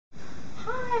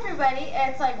everybody.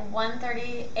 It's like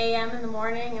 1:30 a.m. in the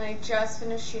morning, and I just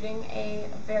finished shooting a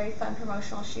very fun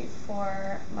promotional shoot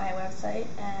for my website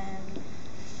and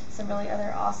some really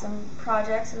other awesome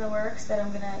projects in the works that I'm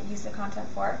going to use the content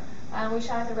for. We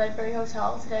shot at the Redbury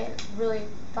Hotel today. It's really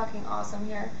fucking awesome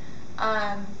here.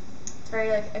 It's very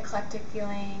like eclectic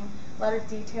feeling, a lot of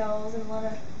details and a lot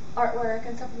of artwork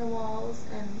and stuff on the walls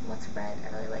and what's red.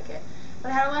 I really like it.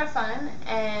 But I had a lot of fun,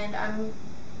 and I'm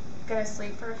gonna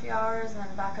sleep for a few hours and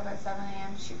then back up at 7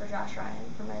 a.m. to shoot for Josh Ryan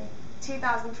for my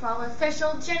 2012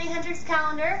 official Jennyhendrix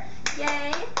calendar.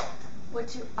 Yay!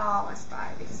 Which you all must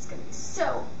buy because it's gonna be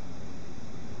so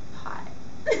hot.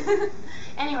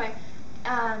 Anyway,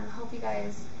 hope you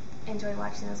guys enjoy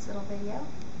watching this little video.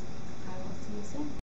 I will see you soon.